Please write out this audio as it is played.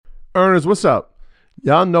Earners, what's up?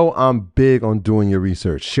 Y'all know I'm big on doing your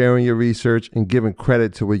research, sharing your research, and giving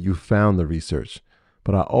credit to where you found the research.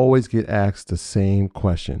 But I always get asked the same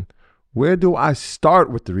question. Where do I start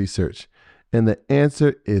with the research? And the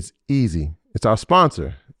answer is easy. It's our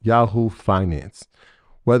sponsor, Yahoo Finance.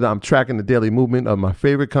 Whether I'm tracking the daily movement of my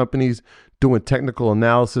favorite companies, doing technical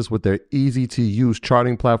analysis with their easy-to-use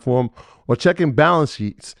charting platform, or checking balance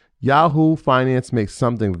sheets, Yahoo Finance makes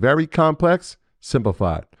something very complex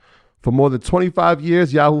simplified. For more than 25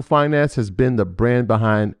 years, Yahoo Finance has been the brand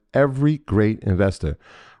behind every great investor.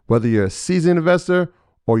 Whether you're a seasoned investor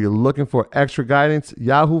or you're looking for extra guidance,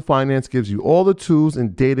 Yahoo Finance gives you all the tools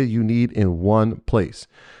and data you need in one place.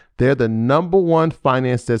 They're the #1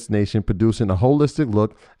 finance destination, producing a holistic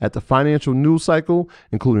look at the financial news cycle,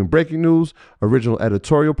 including breaking news, original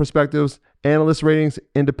editorial perspectives, analyst ratings,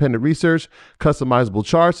 independent research, customizable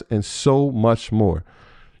charts, and so much more.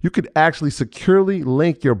 You could actually securely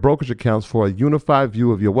link your brokerage accounts for a unified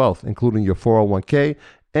view of your wealth, including your 401k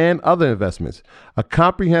and other investments. A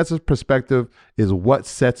comprehensive perspective is what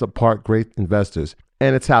sets apart great investors,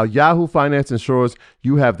 and it's how Yahoo Finance ensures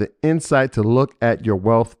you have the insight to look at your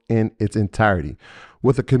wealth in its entirety.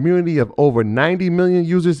 With a community of over 90 million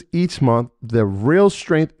users each month, the real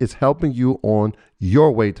strength is helping you on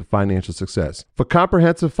your way to financial success. For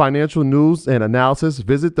comprehensive financial news and analysis,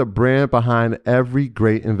 visit the brand behind every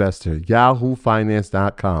great investor,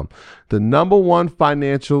 yahoofinance.com. The #1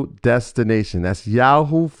 financial destination. That's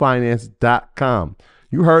yahoofinance.com.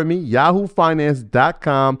 You heard me,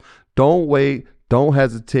 yahoofinance.com. Don't wait. Don't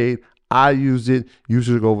hesitate. I use it. You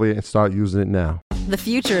should go over there and start using it now. The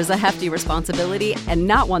future is a hefty responsibility and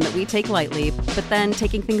not one that we take lightly. But then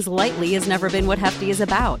taking things lightly has never been what Hefty is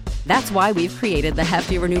about. That's why we've created the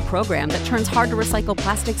Hefty Renew program that turns hard-to-recycle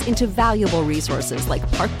plastics into valuable resources like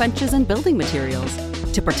park benches and building materials.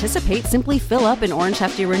 To participate, simply fill up an orange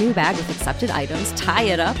Hefty Renew bag with accepted items, tie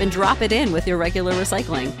it up, and drop it in with your regular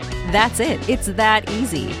recycling. That's it. It's that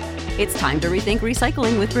easy. It's time to rethink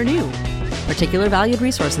recycling with Renew. Particular valued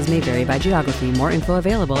resources may vary by geography. More info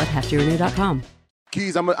available at heftyrenew.com.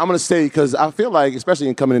 Keys, I'm going to say, because I feel like, especially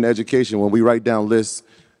in coming into education, when we write down lists,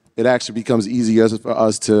 it actually becomes easier for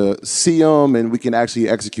us to see them and we can actually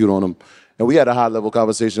execute on them. And we had a high-level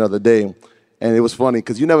conversation the other day, and it was funny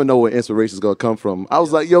because you never know where inspiration is going to come from. I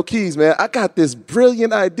was like, yo, Keys, man, I got this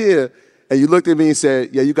brilliant idea. And you looked at me and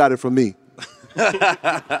said, yeah, you got it from me.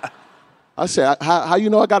 I said, how you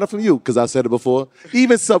know I got it from you? Because I said it before.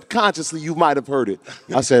 Even subconsciously, you might have heard it.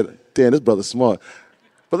 I said, damn, this brother's smart.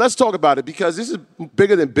 But let's talk about it, because this is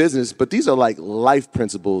bigger than business, but these are like life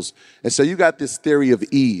principles. And so you got this theory of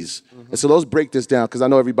ease. And so let's break this down, because I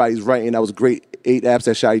know everybody's writing. That was great 8 apps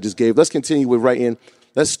that Shai just gave. Let's continue with writing.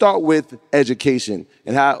 Let's start with education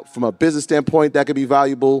and how, from a business standpoint, that could be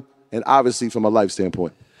valuable, and obviously from a life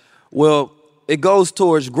standpoint. Well, it goes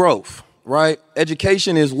towards growth, right?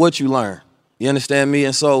 Education is what you learn. You understand me?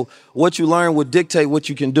 And so what you learn will dictate what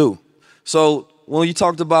you can do. So when you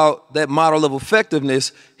talked about that model of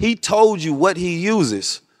effectiveness, he told you what he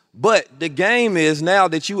uses. But the game is, now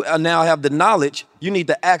that you now have the knowledge, you need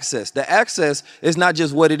the access. The access is not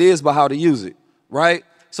just what it is, but how to use it, right?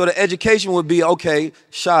 So the education would be, okay,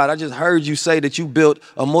 Shad, I just heard you say that you built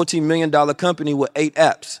a multi-million-dollar company with 8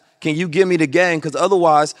 apps. Can you give me the game? Because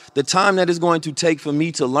otherwise, the time that it's going to take for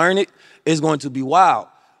me to learn it is going to be wild.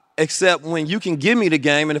 Except when you can give me the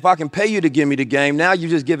game, and if I can pay you to give me the game, now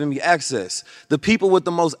you're just giving me access. The people with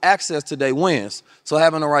the most access today wins. So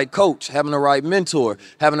having the right coach, having the right mentor,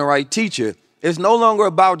 having the right teacher, it's no longer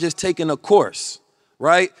about just taking a course,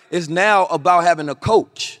 right? It's now about having a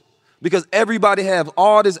coach, because everybody have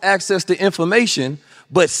all this access to information,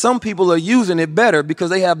 but some people are using it better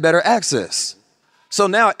because they have better access. So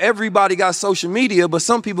now everybody got social media, but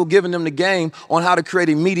some people giving them the game on how to create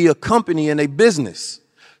a media company and a business.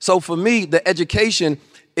 So for me, the education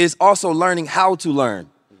is also learning how to learn,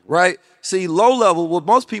 right? See, low level, well,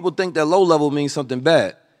 most people think that low level means something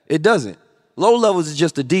bad. It doesn't. Low levels is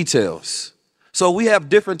just the details. So we have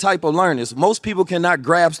different type of learners. Most people cannot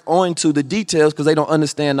grasp onto the details because they don't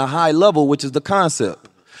understand the high level, which is the concept.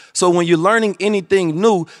 So when you're learning anything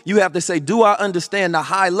new, you have to say, do I understand the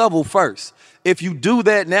high level first? If you do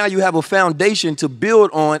that, now you have a foundation to build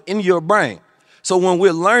on in your brain. So when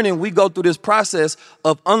we're learning, we go through this process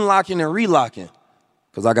of unlocking and relocking,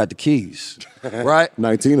 because I got the keys, right?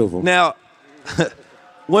 19 of them. Now,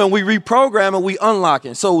 when we reprogram it, we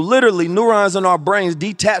unlocking. So literally, neurons in our brains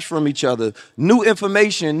detach from each other. New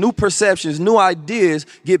information, new perceptions, new ideas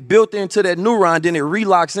get built into that neuron, then it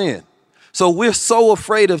relocks in. So we're so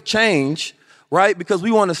afraid of change, right? Because we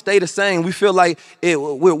want to stay the same. We feel like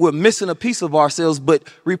we're missing a piece of ourselves, but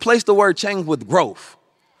replace the word change with growth.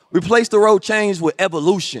 Replace the word change with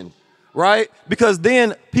evolution, right? Because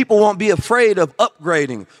then people won't be afraid of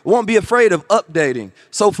upgrading, won't be afraid of updating.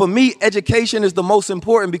 So for me, education is the most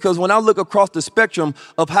important, because when I look across the spectrum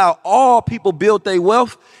of how all people build their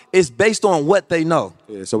wealth, it's based on what they know.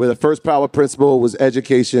 Yeah, so the first power principle was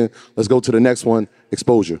education. Let's go to the next one,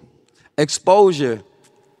 exposure. Exposure.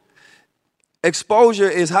 Exposure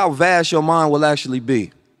is how vast your mind will actually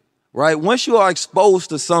be, right? Once you are exposed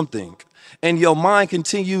to something and your mind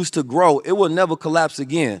continues to grow, it will never collapse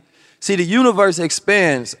again. See, the universe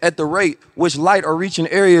expands at the rate which light are reaching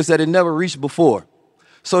areas that it never reached before.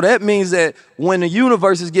 So that means that when the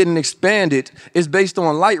universe is getting expanded, it's based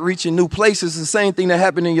on light reaching new places. The same thing that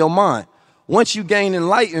happened in your mind. Once you gain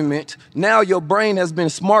enlightenment, now your brain has been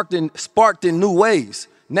sparked in new ways.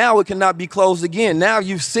 Now it cannot be closed again. Now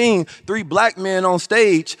you've seen 3 black men on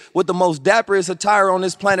stage with the most dapperest attire on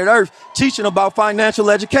this planet Earth teaching about financial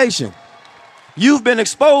education. You've been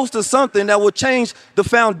exposed to something that will change the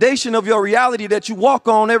foundation of your reality that you walk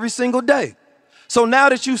on every single day. So now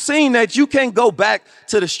that you've seen that, you can't go back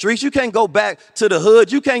to the streets, you can't go back to the hood,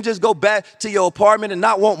 you can't just go back to your apartment and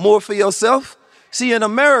not want more for yourself. See, in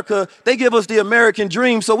America, they give us the American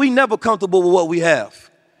dream, so we never comfortable with what we have.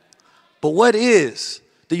 But what is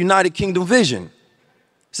the United Kingdom vision?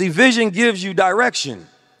 See, vision gives you direction.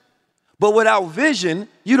 But without vision,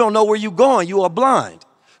 you don't know where you're going, you are blind.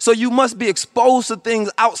 So you must be exposed to things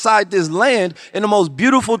outside this land. And the most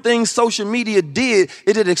beautiful thing social media did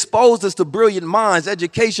is it exposed us to brilliant minds,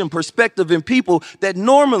 education, perspective, and people that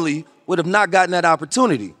normally would have not gotten that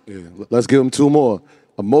opportunity. Yeah. Let's give them 2 more.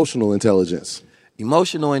 Emotional intelligence.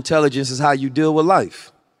 Emotional intelligence is how you deal with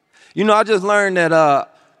life. You know, I just learned that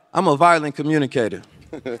I'm a violent communicator.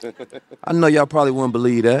 I know y'all probably wouldn't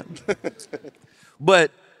believe that. But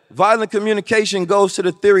violent communication goes to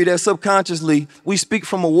the theory that subconsciously we speak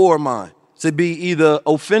from a war mind to be either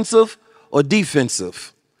offensive or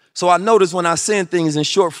defensive. So I notice when I send things in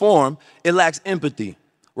short form, it lacks empathy,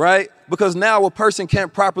 right? Because now a person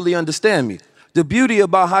can't properly understand me. The beauty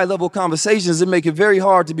about high-level conversations is it make it very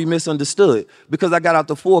hard to be misunderstood because I got out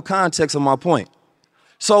the full context of my point.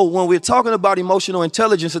 So when we're talking about emotional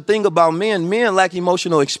intelligence, the thing about men lack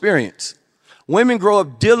emotional experience. Women grow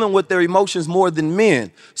up dealing with their emotions more than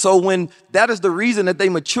men. So when that is the reason that they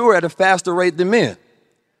mature at a faster rate than men,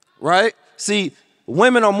 right? See,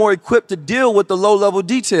 women are more equipped to deal with the low-level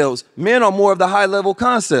details. Men are more of the high-level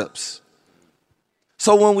concepts.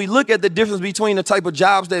 So when we look at the difference between the type of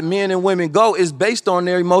jobs that men and women go, is based on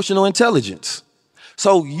their emotional intelligence.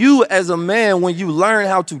 So you as a man, when you learn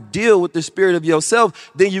how to deal with the spirit of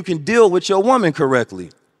yourself, then you can deal with your woman correctly,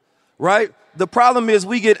 right? The problem is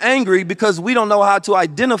we get angry because we don't know how to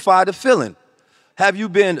identify the feeling. Have you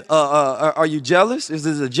been, are you jealous? Is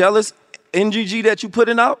this a jealous NGG that you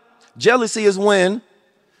putting out? Jealousy is when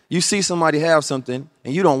you see somebody have something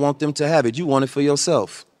and you don't want them to have it. You want it for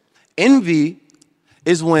yourself. Envy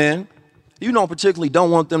is when you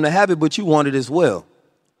don't want them to have it, but you want it as well,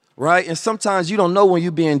 right? And sometimes you don't know when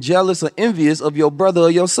you're being jealous or envious of your brother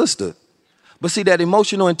or your sister. But see, that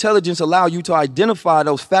emotional intelligence allows you to identify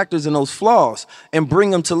those factors and those flaws and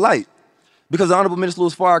bring them to light. Because the Honorable Minister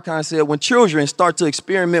Louis Farrakhan said when children start to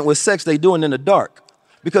experiment with sex, they do it in the dark.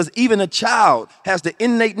 Because even a child has the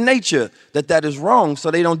innate nature that is wrong,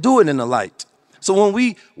 so they don't do it in the light. So when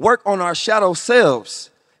we work on our shadow selves,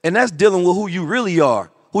 and that's dealing with who you really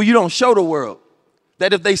are, who you don't show the world,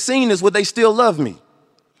 that if they seen this, would they still love me?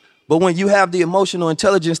 But when you have the emotional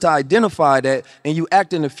intelligence to identify that and you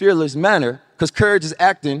act in a fearless manner, because courage is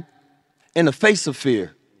acting in the face of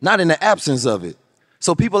fear, not in the absence of it.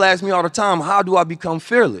 So people ask me all the time, how do I become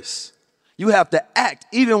fearless? You have to act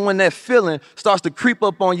even when that feeling starts to creep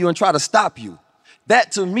up on you and try to stop you.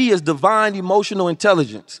 That to me is divine emotional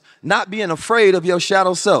intelligence, not being afraid of your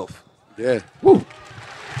shadow self. Yeah. Woo.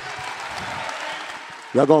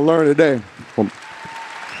 Y'all gonna learn today.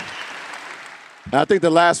 I think the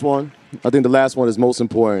last one is most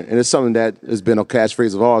important, and it's something that has been a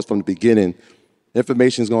catchphrase of ours from the beginning.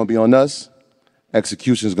 Information is going to be on us.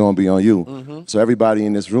 Execution is going to be on you. Mm-hmm. So everybody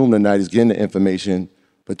in this room tonight is getting the information,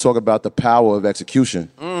 but talk about the power of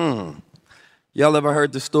execution. Y'all ever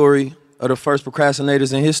heard the story of the first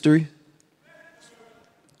procrastinators in history?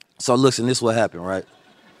 So listen, this is what happened, right?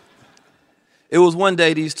 It was one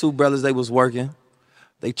day these 2 brothers, they was working.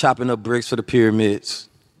 They chopping up bricks for the pyramids.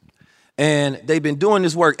 And they've been doing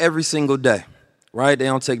this work every single day, right? They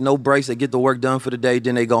don't take no breaks. They get the work done for the day,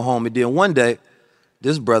 then they go home. And then one day,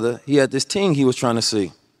 this brother, he had this team he was trying to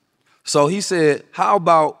see. So he said, how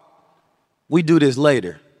about we do this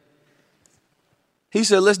later? He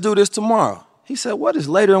said, let's do this tomorrow. He said, what is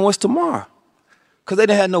later and what's tomorrow? Because they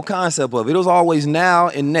didn't have no concept of it. It was always now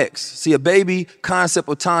and next. See, a baby concept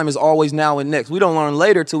of time is always now and next. We don't learn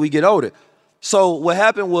later till we get older. So what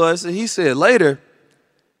happened was, he said later,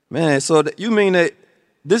 man, so you mean that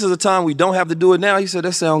this is a time we don't have to do it now? He said,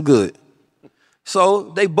 that sounds good. So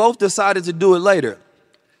they both decided to do it later.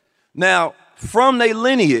 Now, from their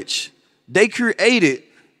lineage, they created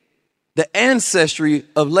the ancestry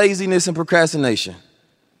of laziness and procrastination.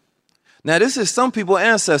 Now, this is some people's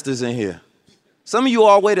ancestors in here. Some of you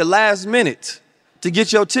all waited last minute to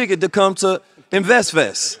get your ticket to come to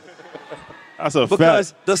InvestFest. That's a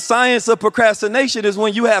because fact. The science of procrastination is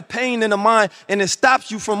when you have pain in the mind and it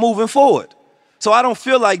stops you from moving forward. So I don't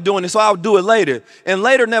feel like doing it, so I'll do it later. And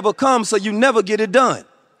later never comes, so you never get it done.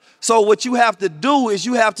 So what you have to do is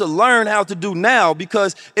you have to learn how to do now,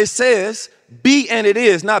 because it says be and it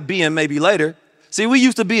is, not be and maybe later. See, we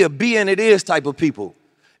used to be a be and it is type of people.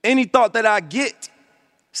 Any thought that I get,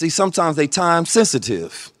 see, sometimes they time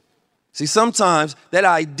sensitive. See, sometimes that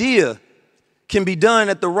idea can be done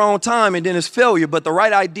at the wrong time and then it's failure, but the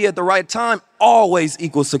right idea at the right time always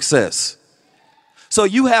equals success. So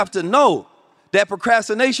you have to know that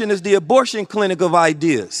procrastination is the abortion clinic of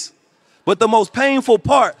ideas. But the most painful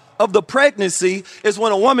part of the pregnancy is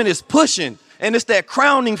when a woman is pushing and it's that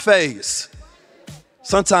crowning phase.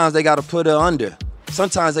 Sometimes they got to put her under.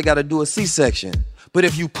 Sometimes they got to do a C-section. But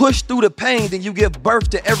if you push through the pain, then you give birth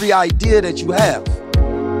to every idea that you have.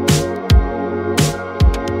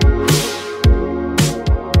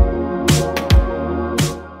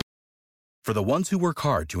 For the ones who work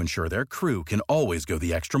hard to ensure their crew can always go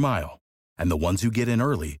the extra mile, and the ones who get in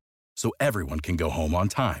early so everyone can go home on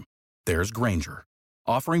time, there's Grainger,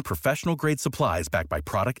 offering professional-grade supplies backed by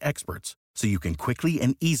product experts so you can quickly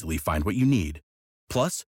and easily find what you need.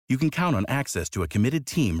 Plus, you can count on access to a committed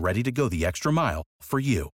team ready to go the extra mile for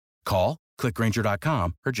you. Call, click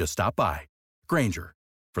Grainger.com, or just stop by. Grainger,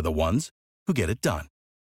 for the ones who get it done.